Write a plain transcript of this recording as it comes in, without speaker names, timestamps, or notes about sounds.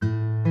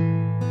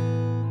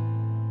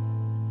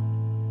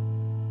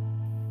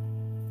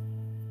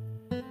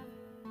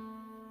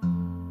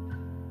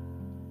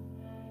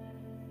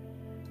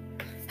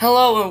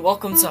Hello and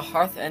welcome to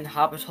Hearth and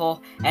Hobbit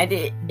Hole, and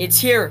it's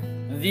here,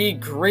 the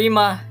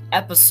Grima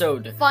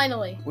episode.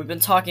 Finally. We've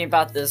been talking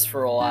about this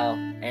for a while,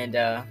 and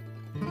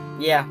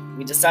yeah,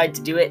 we decided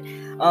to do it.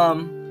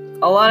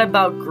 A lot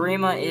about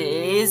Grima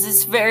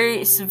is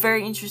some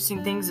very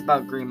interesting things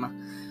about Grima.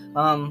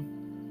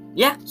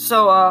 Yeah,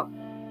 so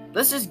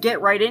let's just get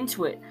right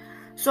into it.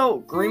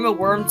 So Grima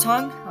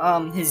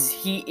Wormtounge,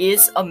 he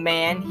is a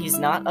man. He's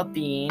not a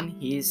being.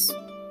 He's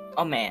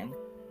a man.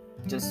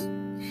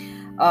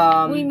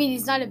 What do you mean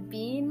he's not a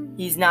being?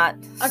 He's not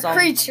a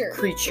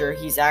creature.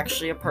 He's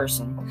actually a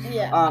person.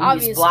 Yeah,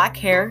 obviously. He's black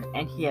hair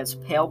and he has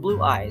pale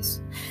blue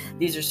eyes.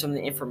 These are some of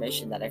the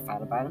information that I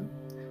found about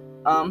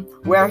him.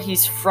 Where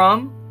he's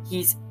from,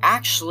 he's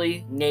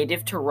actually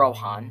native to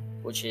Rohan,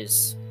 which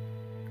is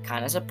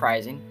kind of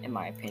surprising in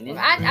my opinion.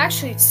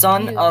 Actually,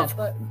 son of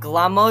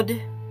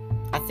Glamod.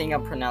 I think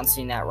I'm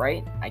pronouncing that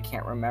right. I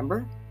can't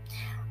remember.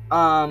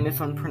 If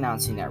I'm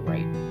pronouncing that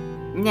right.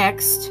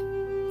 Next,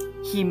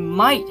 he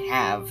might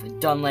have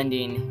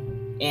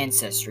Dunlending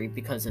ancestry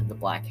because of the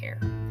black hair,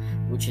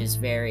 which is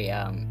very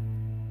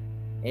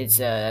that's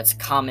a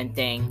common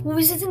thing. Well,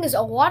 the thing is,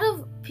 a lot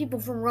of people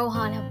from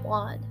Rohan have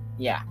blonde.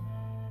 Yeah,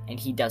 and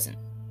he doesn't.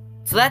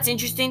 So that's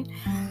interesting.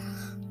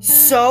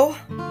 So,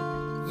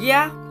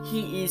 yeah,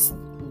 he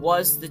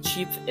was the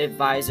chief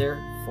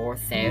advisor for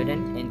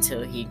Theoden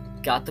until he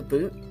got the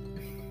boot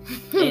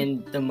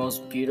in the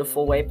most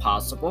beautiful way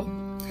possible.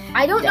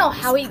 I don't know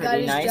how he got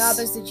his job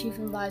as the chief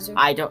advisor.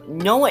 I don't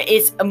know.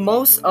 It's a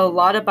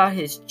lot about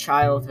his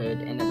childhood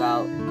and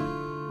about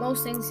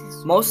most things.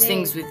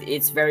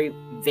 It's very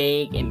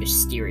vague and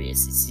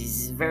mysterious.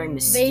 It's very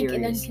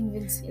mysterious.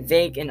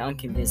 Vague and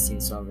unconvincing.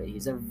 Some of it.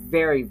 He's a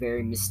very,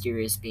 very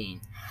mysterious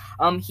being.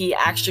 He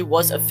actually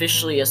was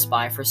officially a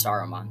spy for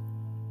Saruman.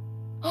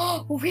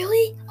 Oh,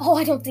 really? Oh,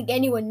 I don't think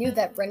anyone knew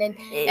that, Brennan.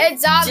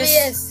 It's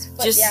obvious.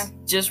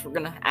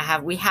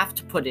 We have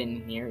to put it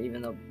in here,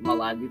 even though a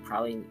lot of you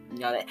probably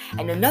know that.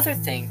 And another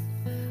thing,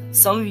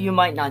 some of you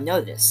might not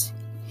know this.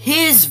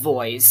 His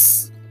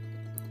voice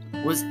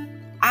was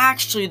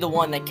actually the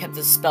one that kept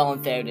the spell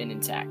on Theoden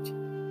intact.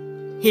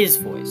 His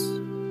voice.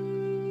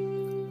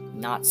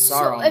 Not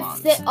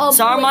Saruman's.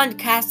 Saruman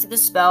casted the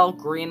spell,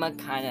 Grima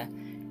kind of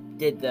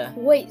did the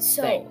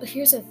thing.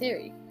 Here's a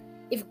theory.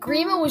 If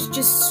Grima was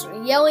just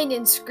yelling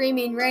and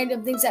screaming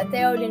random things at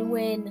Theoden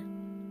when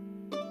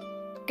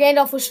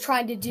Gandalf was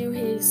trying to do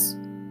his,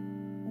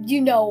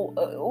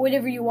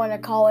 whatever you want to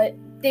call it,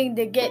 thing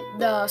to get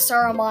the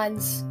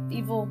Saruman's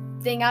evil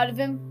thing out of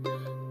him,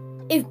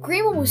 if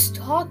Grima was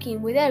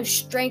talking, would that have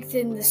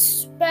strengthened the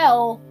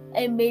spell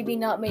and maybe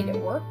not made it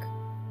work?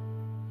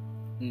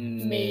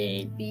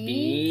 Maybe.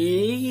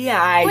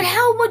 But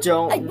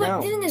the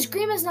thing is,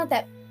 Grima's not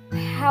that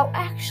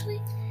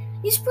actually.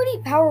 He's pretty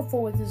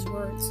powerful with his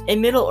words.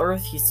 In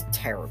Middle-earth, he's a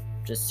terror.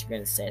 Just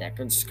gonna say that.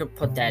 I'm just gonna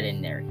put that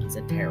in there. He's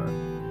a terror.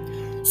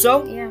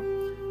 So, yeah.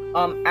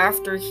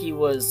 After he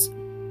was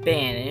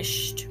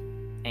banished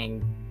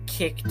and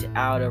kicked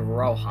out of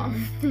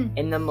Rohan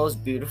in the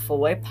most beautiful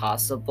way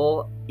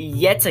possible,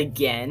 yet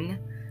again,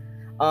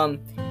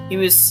 he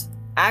was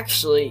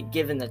actually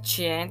given the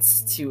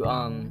chance to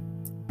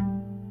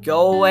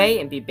go away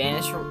and be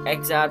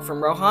exiled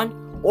from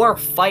Rohan, or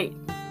fight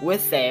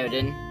with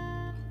Theoden.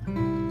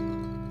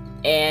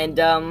 And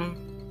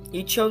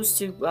he chose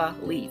to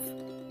leave,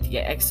 to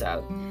get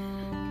exiled.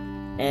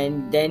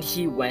 And then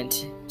he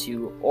went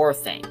to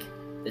Orthanc,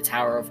 the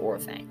Tower of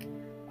Orthanc.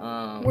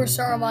 Where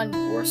Saruman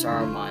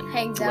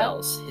hangs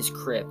dwells, his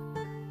crib.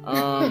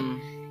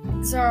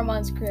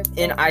 Saruman's crib.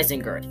 In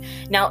Isengard.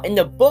 Now, in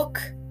the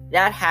book,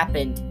 that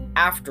happened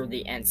after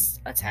the Ents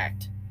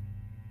attacked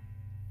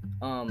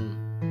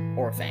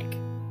Orthanc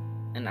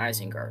and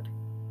Isengard.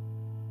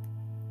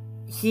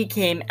 He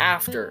came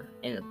after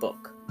in the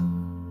book.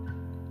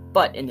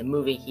 But in the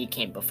movie, he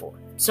came before.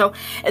 So,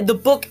 the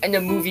book and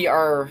the movie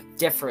are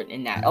different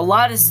in that. A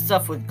lot of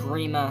stuff with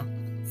Grima,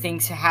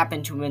 things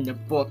happened to him in the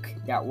book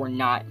that were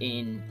not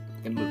in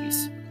the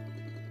movies.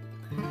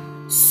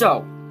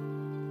 So.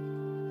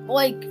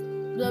 Like,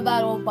 the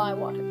Battle of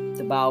Bywater.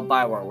 The Battle of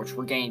Bywater, which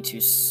we're getting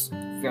to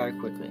very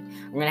quickly.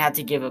 We're going to have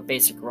to give a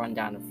basic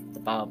rundown of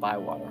the Battle of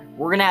Bywater.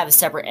 We're going to have a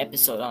separate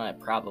episode on it,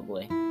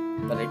 probably.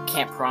 But I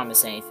can't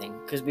promise anything,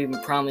 because we've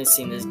been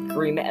promising this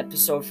Grima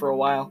episode for a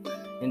while.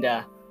 And,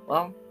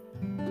 well,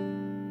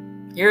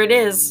 here it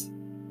is,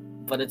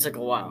 but it took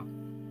a while.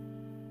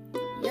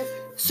 Yep.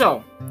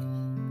 So,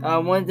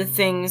 one of the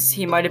things,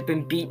 he might have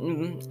been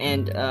beaten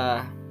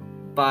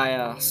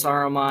by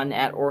Saruman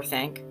at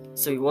Orthanc,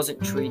 so he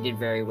wasn't treated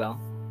very well.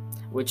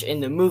 Which in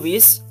the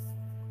movies,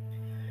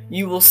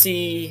 you will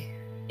see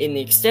in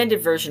the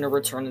extended version of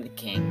Return of the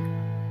King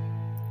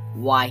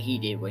why he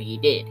did what he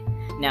did.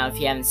 Now, if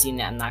you haven't seen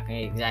that, I'm not going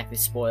to exactly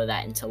spoil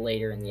that until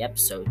later in the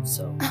episode,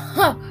 so...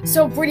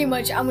 So, pretty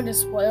much, I'm going to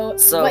spoil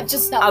it, but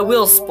just not... I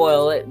will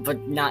spoil it,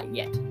 but not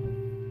yet.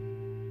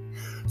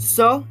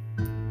 So,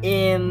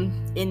 in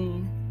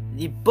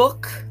the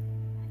book,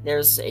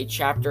 there's a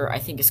chapter, I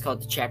think it's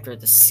called the chapter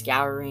The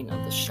Scouring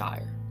of the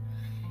Shire.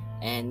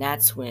 And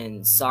that's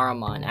when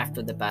Saruman,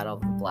 after the Battle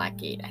of the Black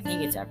Gate, I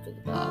think it's after the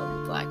Battle of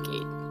the Black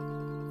Gate,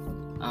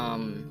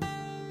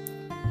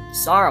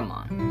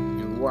 Saruman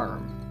and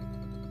Worm,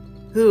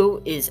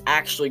 who is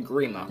actually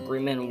Grima.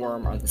 Grima and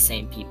Worm are the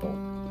same people.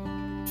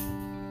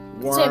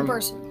 Same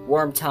person.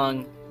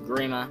 Wormtounge,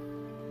 Grima,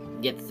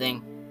 get the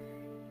thing?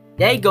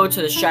 They go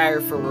to the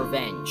Shire for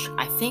revenge,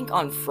 I think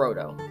on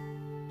Frodo.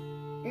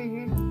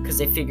 Because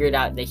they figured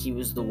out that he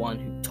was the one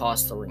who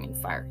tossed the ring in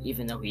fire,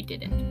 even though he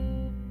didn't.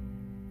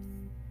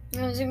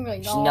 It was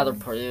another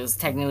part. It was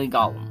technically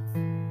Gollum.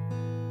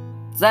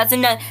 So that's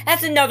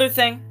another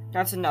thing.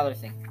 That's another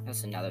thing.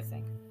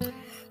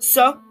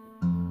 So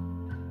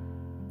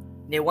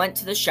they went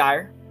to the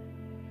Shire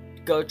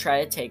to go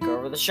try to take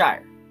over the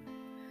Shire.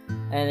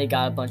 And they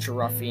got a bunch of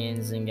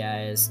ruffians and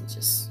guys and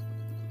just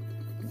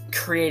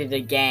created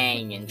a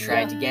gang and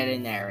tried to get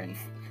in there, and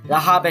the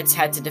hobbits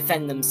had to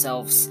defend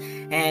themselves.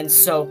 And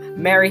so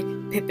Merry,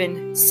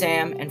 Pippin,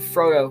 Sam, and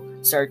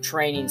Frodo started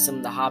training some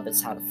of the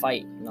hobbits how to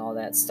fight and all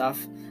that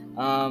stuff.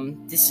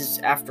 This is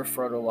after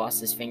Frodo lost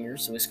his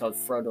fingers, so it's called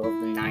Frodo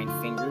of the Nine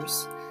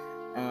Fingers.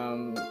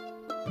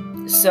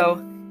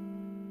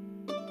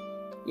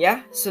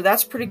 So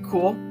that's pretty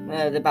cool,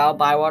 the Battle of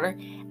Bywater.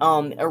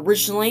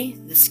 Originally,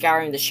 the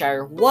Scouring of the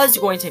Shire was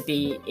going to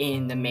be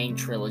in the main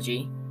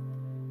trilogy,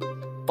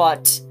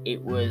 but it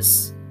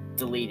was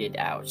deleted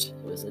out.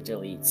 It was a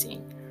delete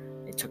scene.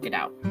 They took it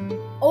out.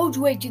 Oh,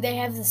 wait, do they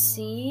have the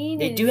scene?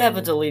 They do have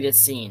a deleted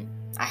scene.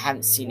 I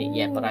haven't seen it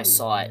yet, but I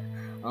saw it.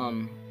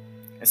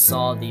 I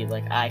saw the,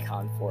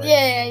 icon for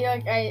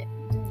it.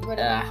 When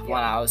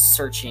I was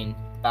searching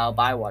Battle of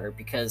Bywater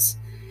because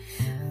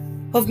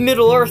of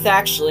Middle-earth,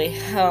 actually.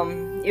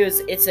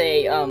 It's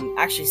a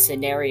actually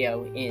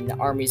scenario in the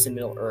Armies of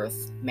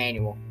Middle-earth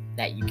manual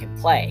that you can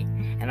play,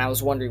 and I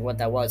was wondering what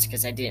that was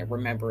because I didn't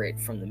remember it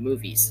from the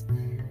movies.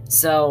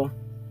 So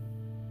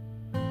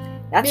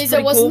that's because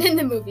pretty it wasn't cool. in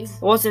the movies.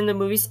 It wasn't in the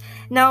movies.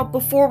 Now,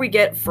 before we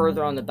get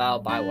further on the Battle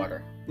of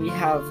Bywater, we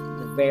have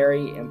the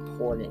very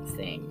important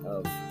thing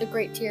of the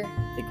Great Tear.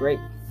 The great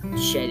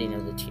shedding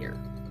of the tear.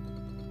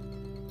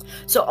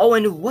 So,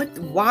 Owen,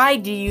 why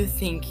do you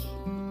think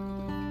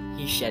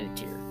he shed a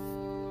tear?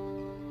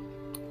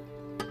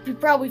 He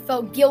probably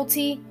felt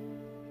guilty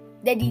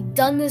that he'd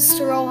done this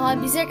to Rohan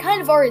because they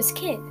kind of are his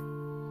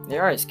kin. They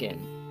are his kin.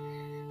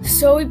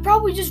 So he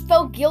probably just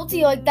felt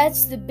guilty,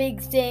 that's the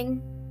big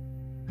thing.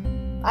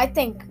 I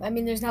think. I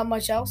mean, there's not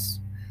much else.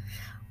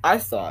 I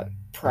thought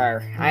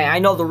prior. I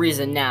know the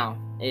reason now.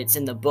 It's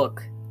in the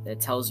book that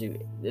tells you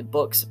the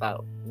book's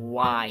about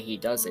why he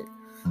does it.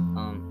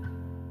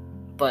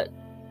 But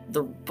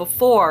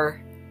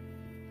before,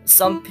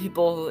 some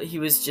people, he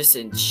was just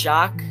in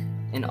shock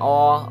and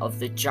awe of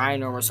the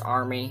ginormous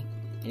army,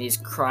 and he's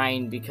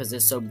crying because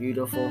it's so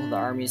beautiful. The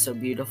army is so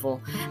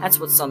beautiful. That's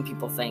what some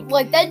people think.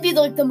 That'd be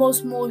the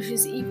most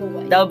malicious, evil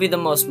way. That would be the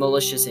most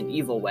malicious and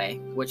evil way,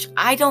 which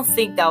I don't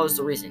think that was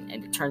the reason,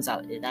 and it turns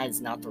out that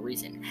is not the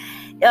reason.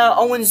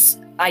 Owen's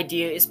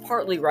idea is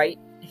partly right.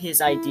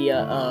 His idea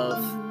of,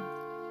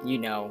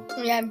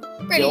 Yeah, I'm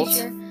pretty guilt.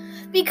 sure.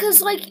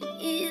 Because,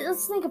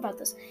 let's think about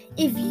this.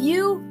 If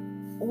you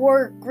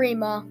were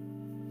Grima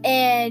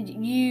and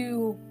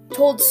you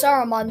told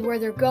Saruman where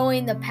they're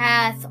going, the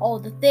path, all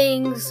the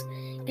things,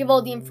 give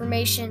all the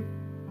information,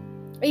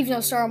 even though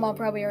Saruman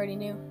probably already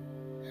knew.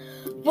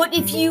 But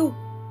if you...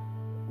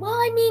 Well,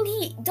 I mean,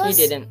 he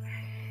didn't.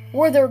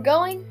 Where they're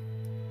going?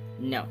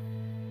 No.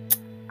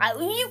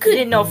 You could... He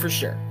didn't know for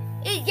sure.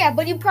 Yeah,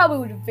 but you probably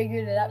would have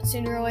figured it out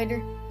sooner or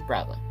later.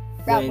 Probably.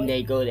 When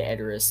they go to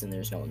Edoras and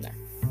there's no one there.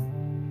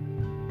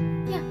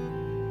 Yeah.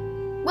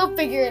 We'll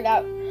figure it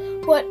out.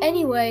 But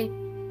anyway,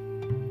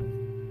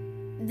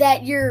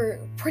 that you're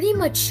pretty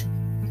much,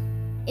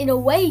 in a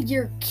way,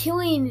 you're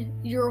killing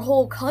your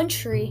whole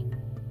country.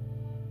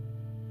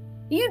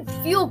 You'd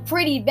feel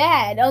pretty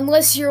bad,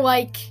 unless you're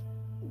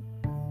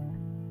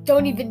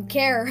don't even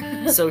care.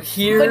 So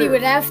here... But you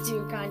would have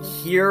to, kind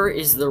of. Here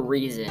is the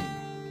reason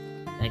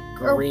that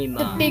Grima...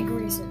 The big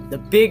reason. The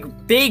big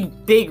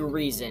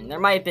reason. There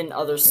might have been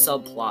other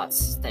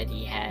subplots that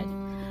he had.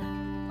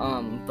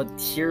 But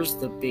here's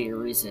the big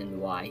reason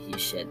why he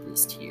shed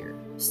this tear,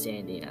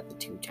 standing at the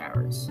Two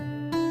Towers.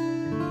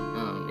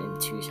 In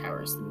Two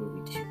Towers, the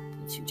movie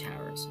The Two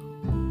Towers.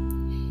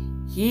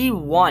 He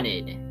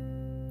wanted,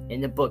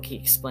 in the book, he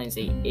explains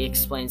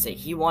that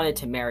he wanted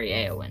to marry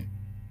Éowyn.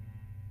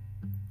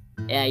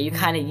 Yeah, you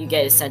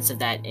get a sense of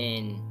that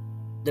in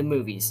the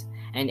movies.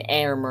 And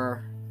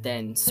Éomer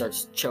then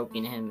starts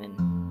choking him and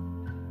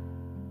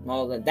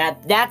all that.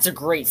 That's a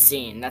great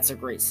scene.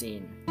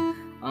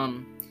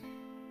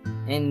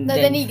 And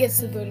then he gets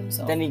to boot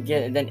himself. Then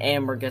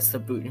Éomer gets to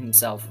boot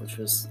himself, which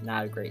was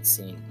not a great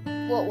scene.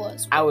 What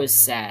was? I was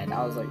sad.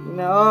 I was like,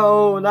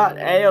 no, not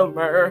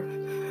Éomer.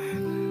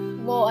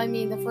 Well, I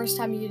mean, the first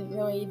time you didn't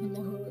really even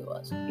know who he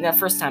was. The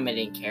first time I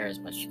didn't care as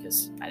much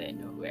because I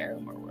didn't know who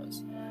Éomer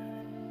was.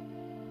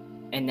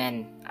 And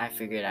then I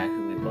figured out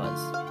who he was,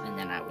 and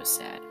then I was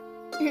sad.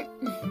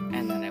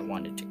 And then I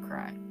wanted to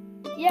cry.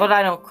 Yeah. But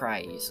I don't cry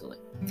easily.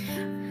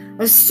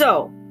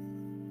 So,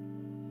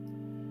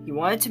 he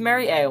wanted to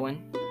marry Eowyn,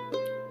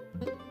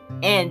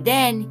 and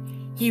then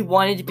he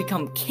wanted to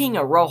become king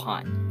of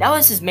Rohan. That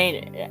was his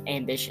main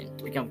ambition,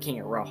 to become king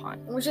of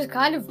Rohan. Which is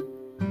kind of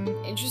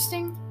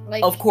interesting.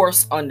 Like, of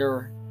course,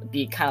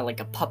 be kind of like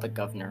a puppet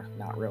governor,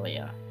 not really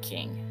a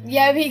king.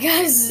 Yeah,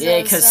 because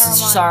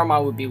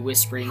Saruman would be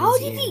whispering. How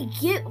did he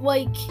get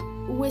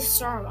with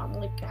Saruman?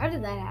 Like, how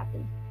did that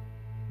happen?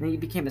 Then he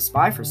became a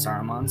spy for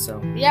Saruman.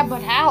 So yeah,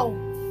 but how?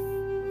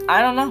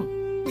 I don't know.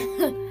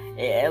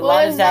 A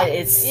lot of that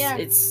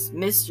it's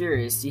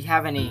mysterious. Do you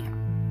have any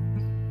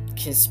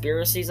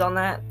conspiracies on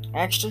that?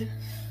 Actually,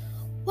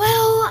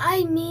 well,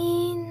 I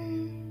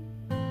mean,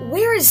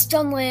 where is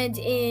Dunland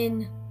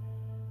in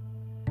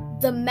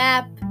the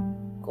map?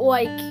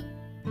 Like,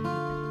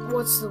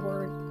 what's the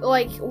word?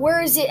 Like,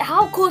 where is it?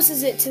 How close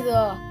is it to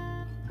the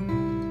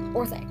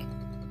Orthanc?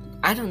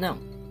 I don't know.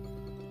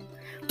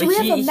 Do we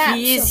have a map?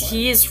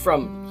 He's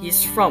from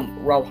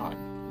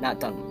Rohan, not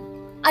Dunland.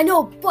 I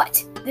know,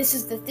 but this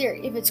is the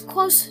theory. If it's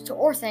close to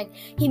Orthanc,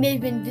 he may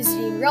have been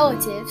visiting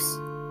relatives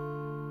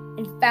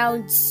and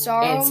found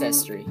Saruman.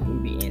 Ancestry. It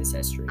would be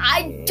ancestry.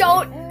 I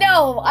don't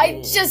know.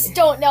 I just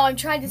don't know. I'm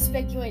trying to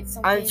speculate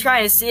something. I'm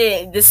trying to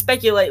see the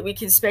speculate. We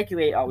can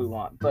speculate all we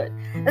want, but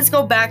let's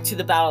go back to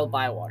the Battle of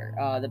Bywater.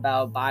 The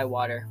Battle of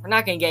Bywater. We're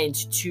not going to get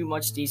into too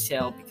much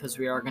detail because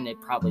we are going to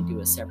probably do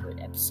a separate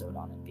episode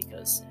on it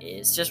because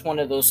it's just one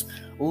of those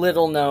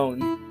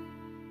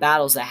little-known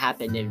battles that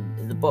happened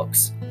in the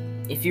books.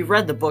 If you've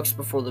read the books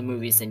before the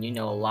movies, then you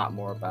know a lot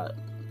more about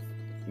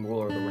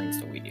Lord of the Rings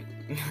than we do.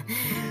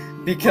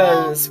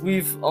 Because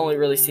we've only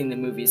really seen the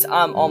movies.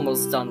 I'm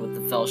almost done with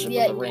the Fellowship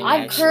of the Ring,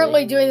 I'm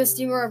currently doing this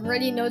thing where I'm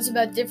writing notes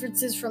about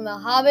differences from the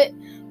Hobbit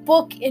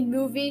book and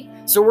movie.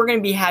 So we're going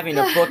to be having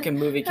a book and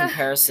movie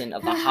comparison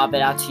of the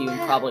Hobbit out to you, and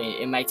probably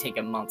it might take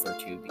a month or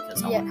two because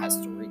someone has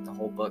to read the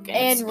whole book.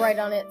 And write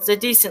on it. It's a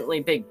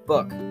decently big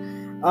book.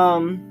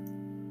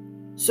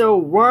 So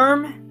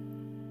Worm...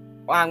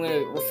 Well, I'm going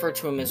to refer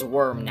to him as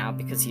Worm now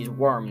because he's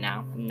Worm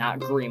now, not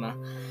Grima.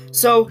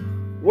 So,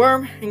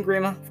 Worm and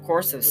Grima, of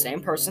course, are the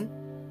same person.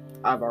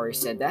 I've already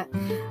said that.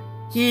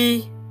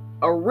 He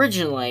went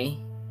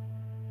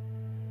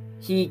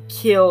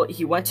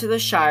to the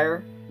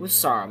Shire with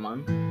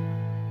Saruman,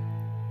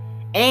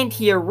 and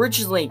he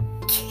originally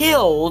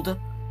killed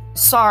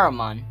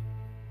Saruman,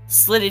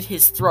 slitted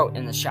his throat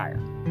in the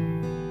Shire.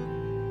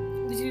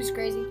 He was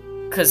crazy.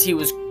 Because he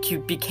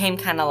became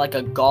kind of like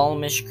a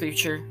golem-ish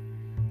creature.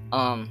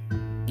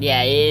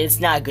 Yeah, it's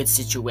not a good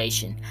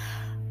situation.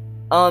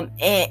 And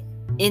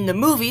in the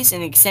movies,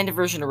 in the extended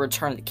version of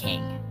Return of the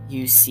King,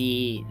 you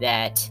see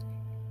that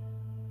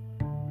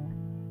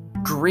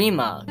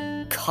Grima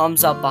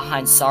comes up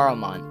behind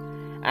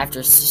Saruman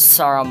after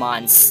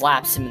Saruman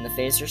slaps him in the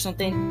face or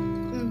something.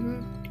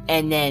 Mm-hmm.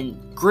 And then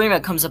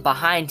Grima comes up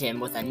behind him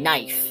with a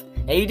knife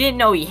that he didn't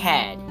know he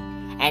had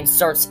and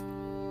starts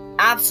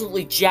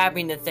absolutely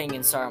jabbing the thing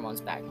in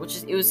Saruman's back,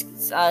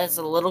 it's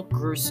a little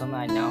gruesome,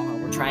 I know.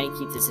 We're trying to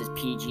keep this as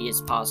PG as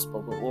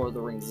possible, but Lord of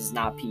the Rings is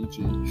not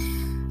PG.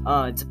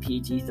 It's a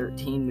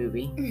PG-13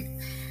 movie. You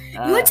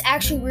know what's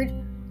actually weird?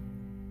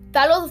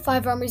 Battle of the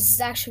Five Armies is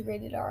actually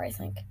rated R, I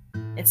think.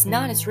 It's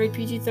not. It's rated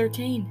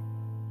PG-13.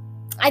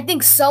 I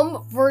think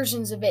some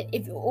versions of it.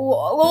 If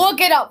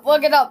look it up.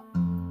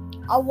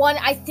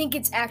 I think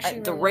it's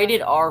actually the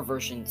rated R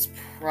version is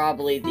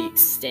probably the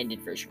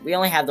extended version. We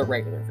only have the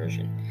regular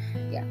version.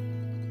 Yeah.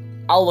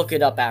 I'll look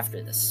it up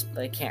after this,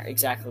 but I can't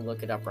exactly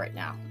look it up right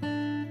now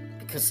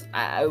because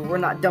we're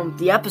not done with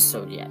the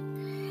episode yet.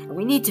 And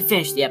we need to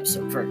finish the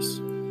episode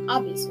first.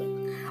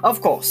 Obviously.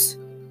 Of course.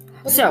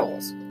 So,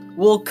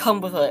 we'll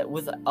come with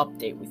an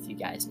update with you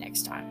guys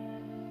next time.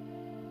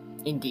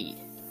 Indeed.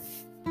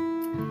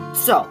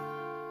 So,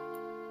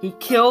 he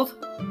killed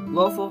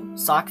Lothal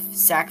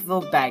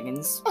Sackville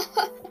Baggins,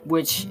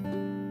 which,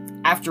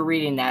 after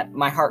reading that,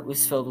 my heart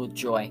was filled with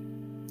joy.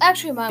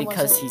 Actually, mine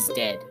because wasn't. he's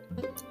dead.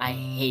 I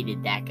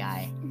hated that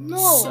guy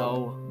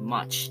so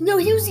much. No,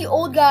 he was the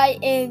old guy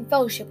in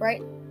Fellowship,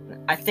 right?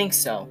 I think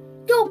so.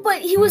 No,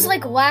 but he was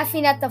like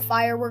laughing at the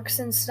fireworks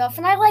and stuff,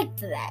 and I liked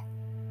that.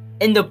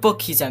 In the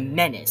book, he's a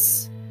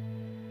menace.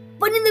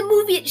 But in the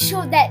movie, it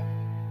showed that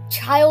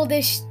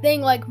childish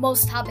thing like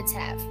most hobbits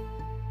have.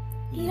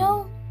 You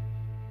know?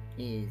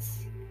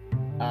 Is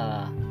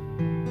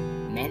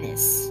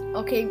menace.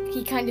 Okay,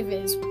 he kind of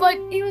is, but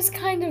he was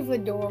kind of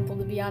adorable,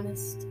 to be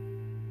honest.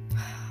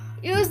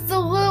 It was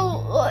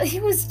he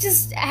was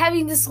just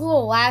having this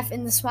little laugh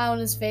and the smile on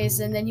his face,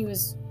 and then he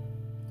was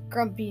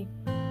grumpy.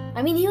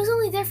 I mean, he was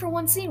only there for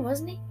one scene,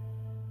 wasn't he?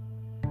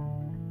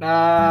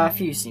 A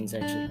few scenes,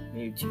 actually.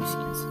 Maybe 2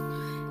 scenes.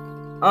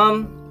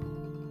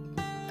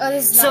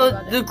 So,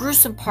 the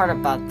gruesome part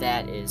about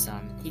that is,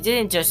 he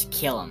didn't just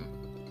kill him.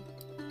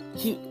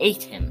 He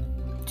ate him,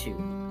 too.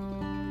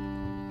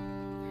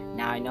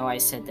 Now, I know I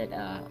said that,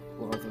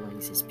 Lord of the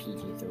Rings is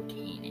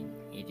PG-13, and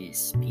it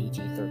is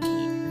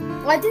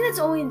PG-13. Well, I think that's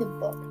only in the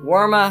book.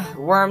 Worma.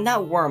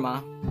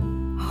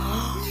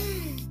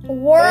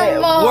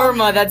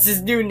 Worma, that's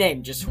his new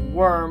name, just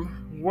Worm.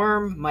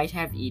 Worm might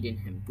have eaten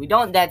him.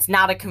 That's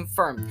not a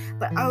confirmed.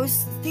 But I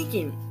was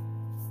thinking,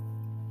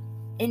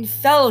 in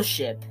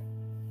Fellowship,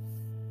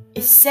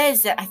 it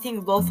says that I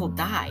think Lothal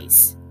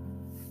dies.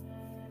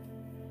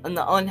 On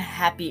the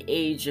unhappily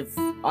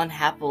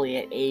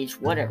at age,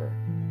 whatever.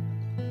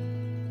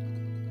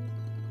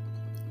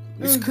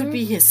 This could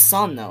be his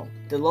son, though.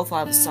 Did Lothal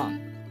have a son?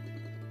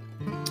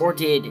 Or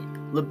did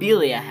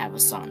Lobelia have a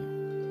son?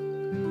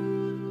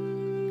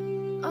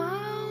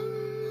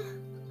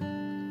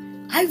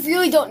 I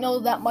really don't know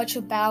that much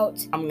about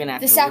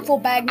the Sackville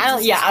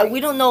Bagginses. We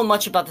don't know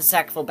much about the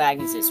Sackville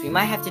Bagginses. We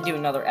might have to do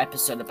another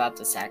episode about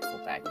the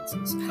Sackville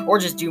Bagginses. Or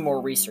just do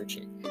more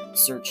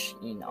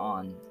searching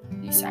on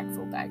the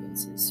Sackville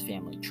Bagginses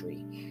family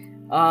tree.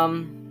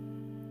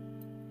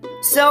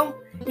 So,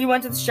 he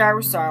went to the Shire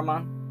with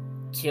Saruman,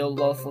 killed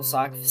Lothal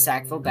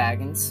Sackville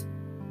Baggins,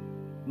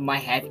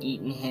 might have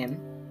eaten him.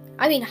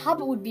 I mean,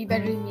 Hobbit would be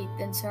better to meet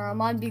than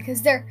Saruman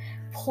because they're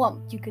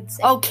plump, you could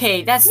say.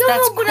 Okay, that's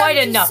quite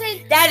enough.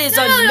 That is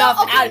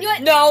enough.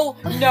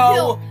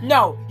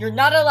 No, you're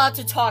not allowed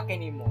to talk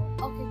anymore.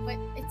 Okay, but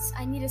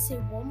I need to say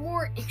one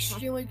more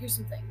extremely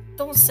gruesome thing.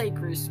 Don't say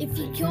gruesome. If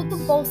he killed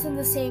them both in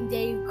the same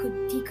day,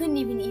 he couldn't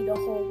even eat a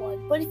whole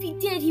one. But if he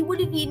did, he would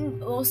have eaten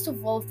most of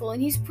Lothal,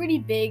 and he's pretty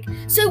big,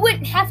 so he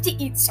wouldn't have to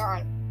eat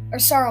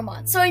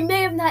Saruman. So he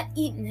may have not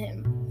eaten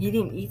him. He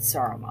didn't eat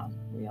Saruman,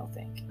 we don't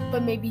think.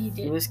 But maybe he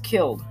did. He was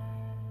killed.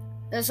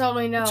 That's all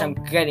we know. Which I'm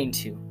getting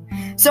to.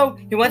 So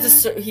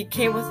after he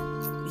killed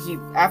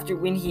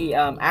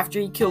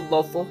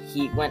Lothal,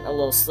 he went a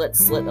little slit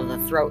of the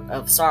throat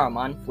of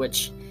Saruman,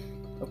 which,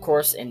 of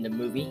course, in the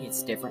movie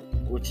it's different,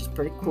 which is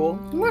pretty cool.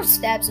 He more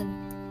stabs him.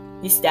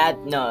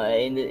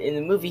 In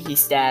the movie he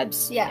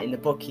stabs. Yeah. In the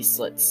book he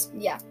slits.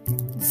 Yeah.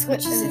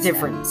 Which is a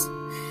difference.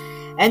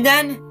 And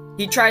then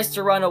he tries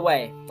to run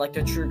away, like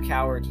the true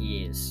coward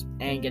he is,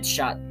 and gets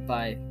shot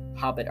by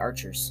Hobbit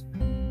archers.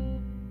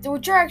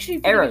 Which are actually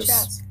pretty arrows. Good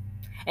shots.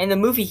 In the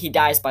movie, he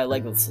dies by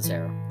Legolas's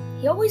arrow.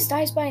 He always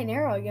dies by an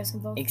arrow, I guess,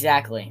 in both.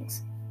 Exactly.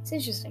 It's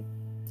interesting.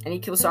 And he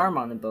kills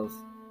Saruman in both.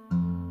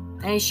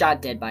 And he's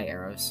shot dead by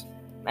arrows.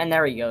 And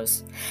there he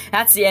goes.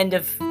 That's the end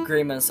of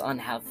Grima's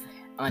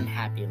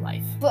unhappy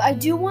life. But I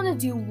do want to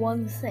do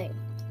one thing.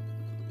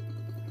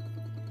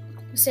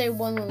 Say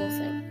one little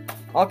thing.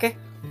 Okay.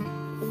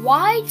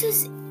 Why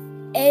does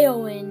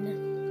Éowyn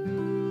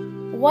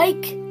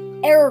like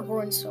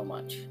Aragorn so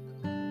much?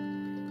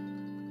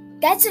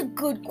 That's a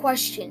good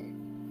question.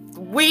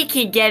 We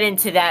can get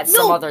into that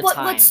some other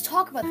time. Let's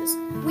talk about this.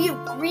 We have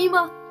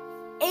Grima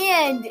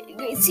and...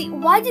 See,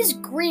 why does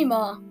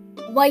Grima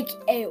like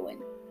Éowyn?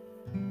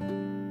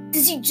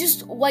 Does he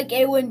just like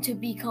Éowyn to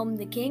become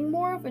the king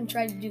more of and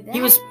try to do that?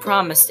 He was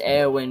promised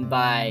Éowyn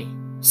by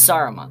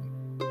Saruman.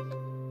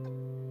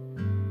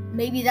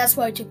 Maybe that's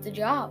why he took the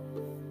job.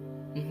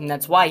 And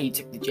that's why he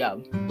took the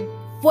job.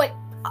 But...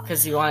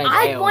 Because he wanted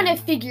I Éowyn. want to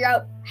figure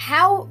out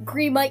how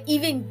Grima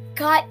even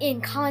got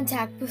in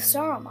contact with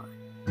Saruman.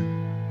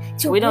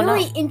 It's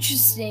really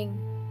interesting.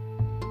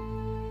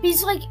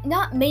 He's like,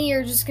 not many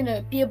are just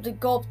gonna be able to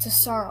go up to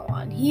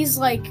Saruman. He's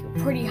like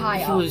pretty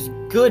high up. He was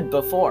good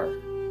before.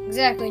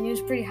 Exactly, and he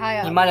was pretty high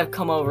up. He might have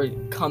come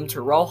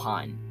to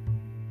Rohan.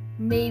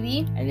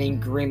 Maybe. And then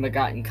Grima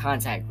got in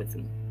contact with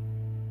him.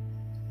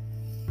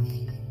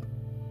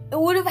 It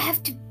would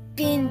have to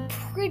been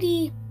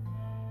pretty...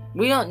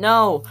 We don't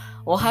know.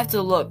 We'll have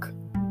to look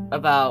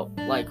about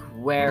like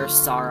where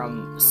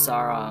Saruman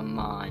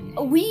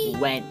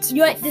went. You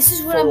know what? This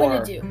is what I'm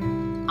gonna do.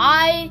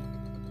 I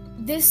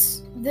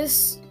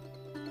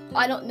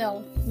don't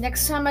know.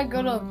 Next time I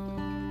go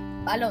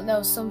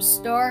to some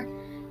store,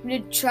 I'm gonna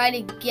try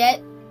to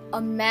get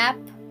a map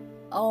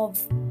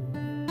of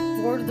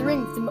Lord of the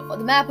Rings, the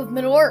map of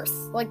Middle Earth,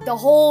 like the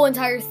whole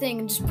entire thing,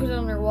 and just put it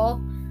on our wall.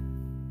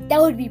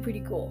 That would be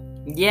pretty cool.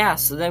 Yeah,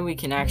 so then we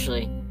can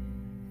actually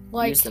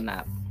use the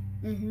map.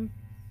 Mm-hmm.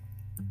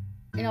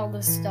 And all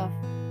this stuff.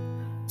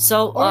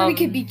 So, or we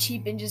could be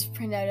cheap and just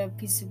print out a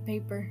piece of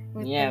paper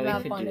with the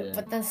map on it,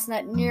 but that's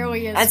not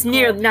nearly as That's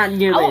cool. not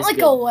nearly I want as like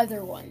good. a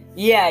leather one.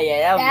 Yeah,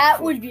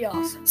 that would be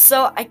awesome.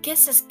 So, I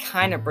guess this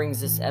kind of brings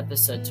this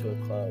episode to a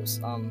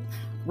close.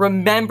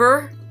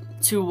 Remember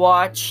to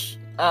watch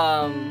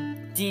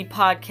the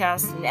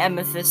podcast and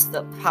Amethyst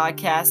the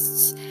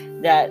podcasts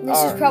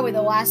This is probably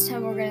the last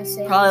time we're gonna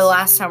say the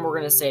last time we're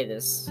gonna say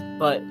this.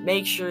 But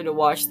make sure to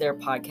watch their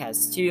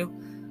podcasts too.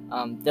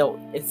 They'll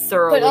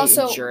thoroughly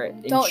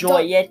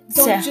enjoy it.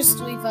 Don't just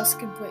leave us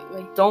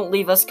completely. Don't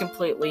leave us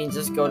completely and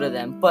just go to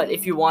them. But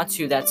if you want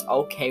to, that's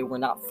okay. We're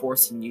not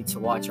forcing you to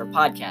watch our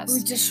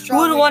podcast. Who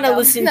would want to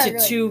listen to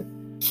two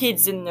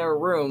kids in their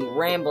room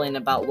rambling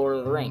about Lord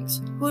of the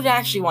Rings? Who would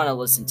actually want to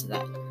listen to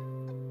that?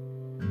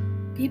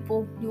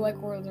 People who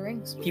like Lord of the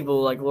Rings. People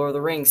who like Lord of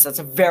the Rings. That's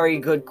a very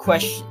good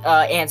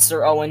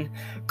answer, Owen.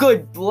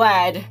 Good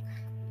lad.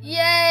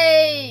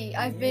 Yay!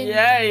 I've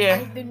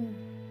been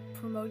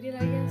promoted,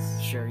 I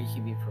guess. Sure, you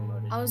can be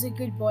promoted. I was a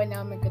good boy, now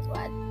I'm a good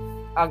lad.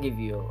 I'll give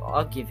you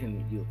a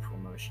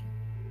promotion.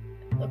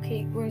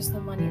 Okay, where's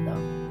the money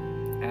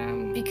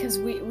though? Because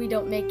we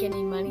don't make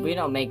any money. We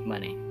don't make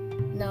money.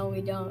 No, we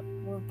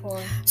don't. We're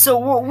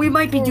So we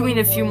might be Poor doing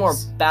a few more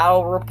boys.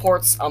 battle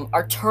reports.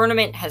 Our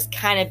tournament has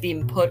kind of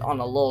been put on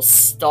a little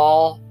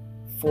stall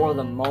for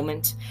the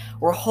moment.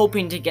 We're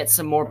hoping to get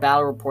some more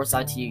battle reports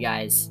out to you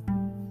guys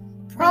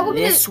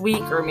Probably this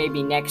week or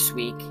maybe next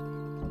week.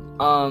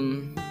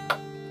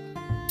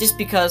 Just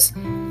because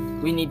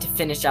we need to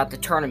finish out the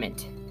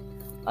tournament.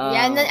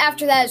 yeah, and then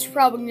after that, it's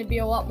probably going to be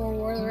a lot more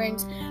War of the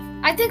Rings.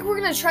 I think we're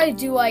going to try to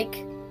do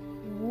like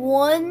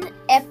 1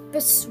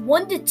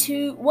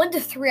 to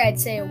 3, I'd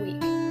say, a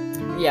week.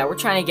 Yeah, we're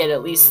trying to get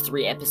at least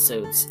 3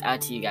 episodes out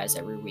to you guys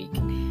every week.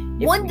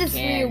 if 1 we to 3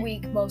 a can.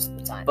 week most of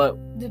the time. But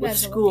with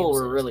Depends on what school, the we're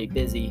episode really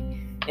busy.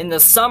 In the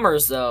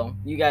summers, though,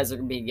 you guys are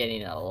gonna be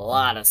getting a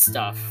lot of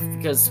stuff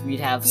because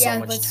we'd have so yeah,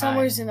 much but time.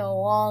 summer's in a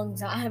long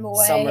time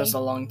away. Summer's a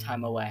long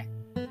time away.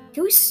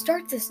 Can we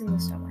start this in the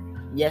summer?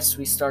 Yes,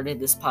 we started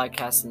this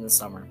podcast in the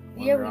summer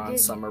when Yeah, we were we on did.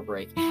 summer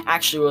break.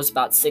 Actually, it was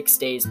about 6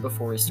 days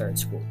before we started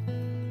school.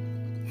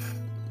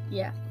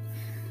 Yeah.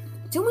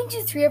 Don't we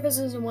do 3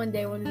 episodes in one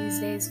day one of these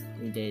days?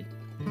 We did.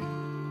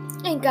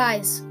 And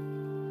guys,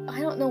 I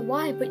don't know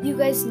why, but you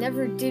guys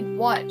never did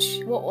watch,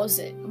 what was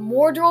it?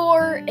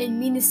 Mordor and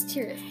Minas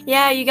Tirith.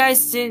 Yeah, you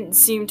guys didn't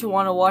seem to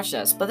want to watch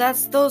this, but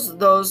that's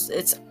those.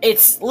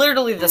 It's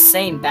literally the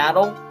same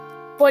battle.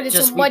 But it's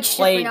Just a we much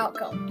played-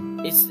 different outcome.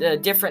 It's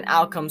different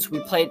outcomes. We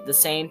played the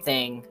same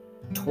thing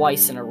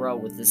twice in a row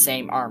with the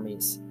same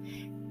armies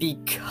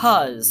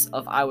because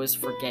of I was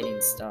forgetting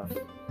stuff.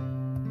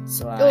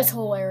 So It was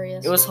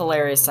hilarious. it was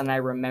hilarious, and I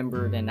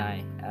remembered, and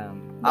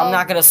I'm Well-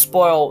 not gonna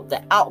spoil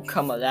the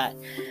outcome of that,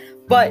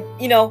 but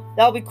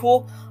that'll be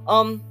cool.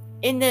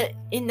 In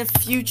the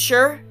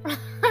future,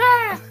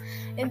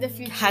 in the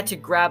future. had to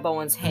grab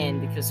Owen's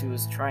hand because he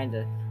was trying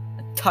to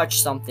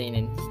touch something,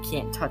 and he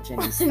can't touch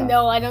any stuff.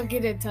 No, I don't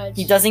get a touch.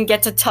 He doesn't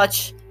get to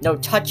touch. No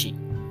touchy.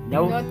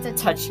 No Not to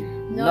touchy.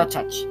 No. No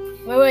touch.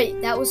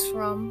 Wait, that was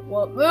from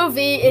what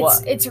movie?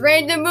 What? It's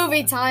random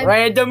movie time.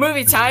 Random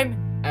movie time.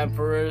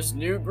 Emperor's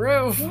New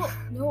Groove. No,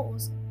 it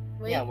wasn't.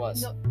 Wait, Yeah, it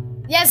was. No.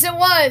 Yes, it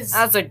was.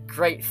 That's a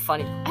great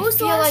funny. What was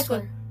the last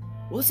one?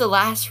 What was the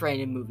last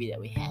random movie that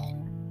we had?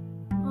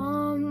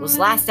 It was Mm.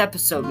 last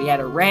episode. We had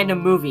a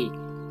random movie.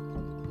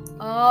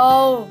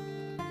 Oh,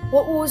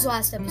 what was the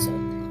last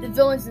episode? The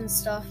villains and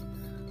stuff.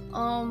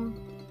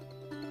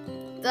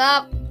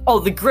 That. Oh,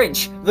 the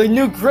Grinch. The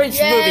new Grinch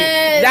Yes!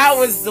 movie. That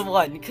was the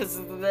one because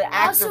the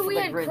actor Also, for we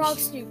the had Grinch.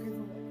 Croc's New Groove.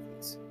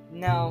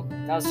 No,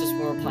 that was just when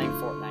we were playing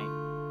Fortnite.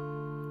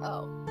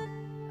 Oh,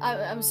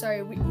 I'm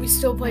sorry. We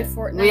still play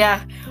Fortnite.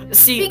 Yeah.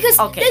 See. Because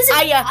okay. this is-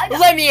 I-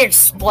 Let me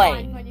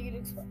explain. Fine, you can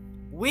explain.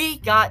 We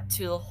got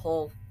to the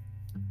whole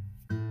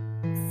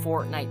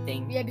Fortnite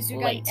thing Yeah, because we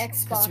got late. an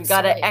Because Xbox. we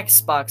got an late.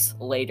 Xbox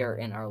later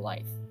in our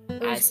life,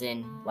 It was as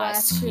in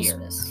last year.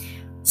 Christmas.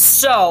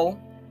 So,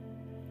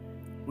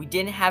 we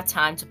didn't have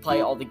time to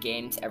play all the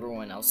games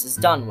everyone else is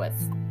done with.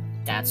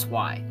 That's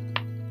why.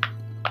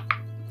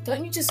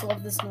 Don't you just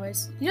love this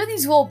noise? You know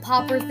these little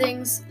popper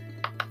things?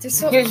 They're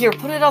so. Here,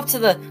 put it up to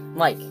the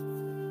mic.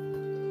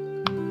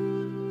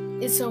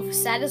 It's so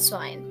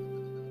satisfying.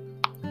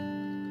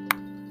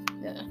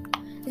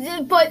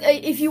 Yeah. But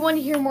if you want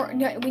to hear more,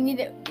 no, we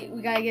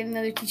gotta get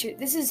another t-shirt.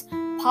 This is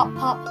Pop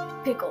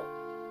Pop Pickle.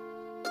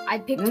 I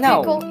picked No.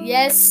 pickle.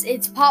 Yes,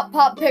 it's Pop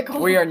Pop Pickle.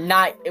 We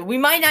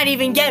might not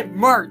even get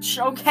merch,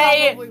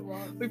 okay? Probably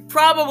won't. We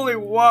probably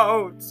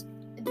won't.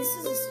 This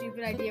is a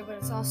stupid idea, but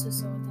it's also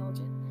so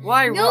intelligent.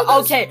 Why? No,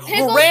 those Okay,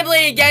 pickles- we're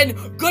rambling again.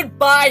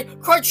 Goodbye,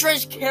 Crunch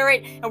Rich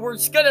Carrot, and we're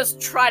just gonna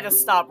try to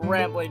stop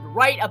rambling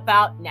right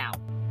about now.